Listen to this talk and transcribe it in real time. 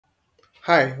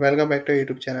Hi, welcome back to our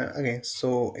YouTube channel again.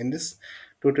 So in this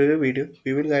tutorial video,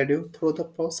 we will guide you through the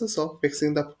process of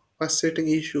fixing the frustrating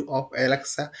issue of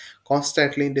Alexa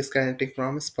constantly disconnecting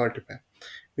from Spotify.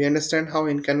 We understand how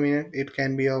inconvenient it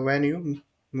can be when your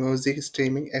music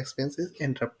streaming experience is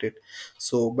interrupted.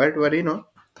 So but worry not,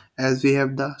 as we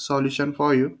have the solution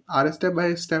for you. Our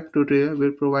step-by-step tutorial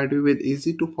will provide you with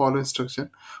easy to follow instruction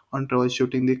on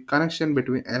troubleshooting the connection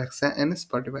between Alexa and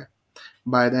Spotify.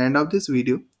 By the end of this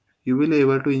video, you will be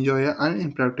able to enjoy your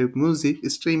uninterrupted music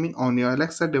streaming on your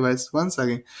Alexa device once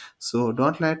again. So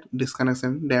don't let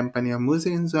disconnection dampen your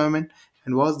music enjoyment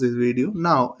and watch this video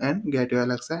now and get your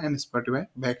Alexa and Spotify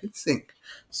back in sync.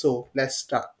 So let's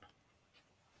start.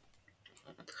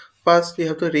 First, you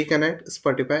have to reconnect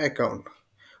Spotify account.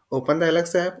 Open the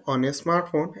Alexa app on your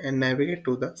smartphone and navigate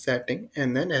to the setting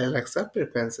and then Alexa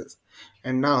preferences.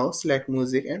 And now select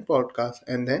music and podcast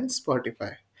and then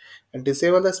Spotify. And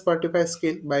disable the Spotify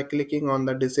skill by clicking on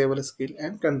the disable skill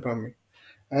and confirming.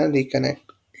 And reconnect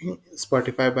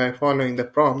Spotify by following the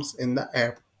prompts in the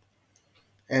app.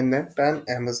 And then turn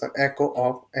Amazon Echo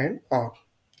off and on.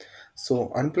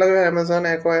 So unplug the Amazon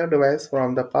Echo device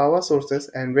from the power sources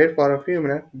and wait for a few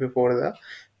minutes before the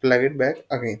plug it back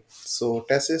again. So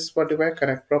test if Spotify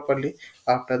connect properly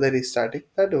after the restarting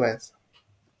the device.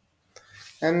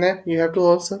 And then you have to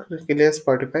also clear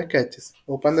Spotify caches.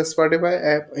 Open the Spotify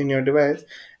app in your device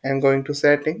and go into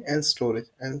setting and storage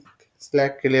and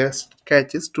select clear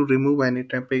caches to remove any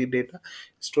temporary data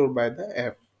stored by the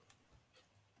app.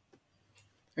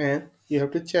 And you have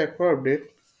to check for update.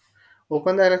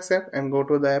 Open the Alexa app and go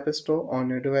to the App Store on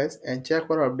your device and check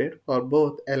for update for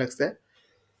both Alexa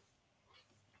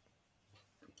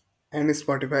and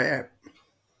Spotify app.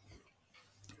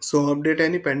 So update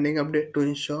any pending update to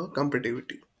ensure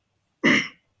compatibility.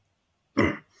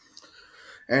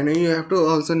 And you have to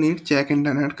also need check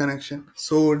internet connection.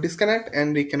 So disconnect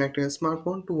and reconnect your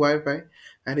smartphone to Wi-Fi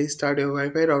and restart your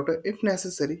Wi-Fi router if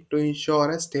necessary to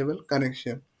ensure a stable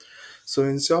connection. So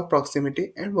ensure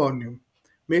proximity and volume.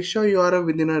 Make sure you are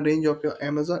within a range of your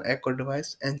Amazon Echo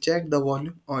device and check the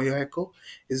volume or your Echo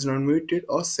is not muted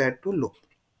or set to low.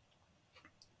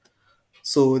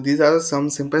 So these are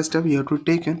some simple steps you have to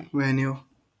take in when you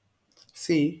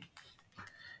see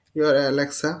your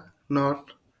Alexa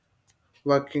not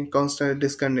working constantly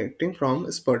disconnecting from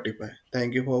Spotify.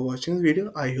 Thank you for watching this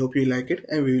video. I hope you like it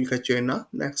and we will catch you in our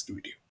next video.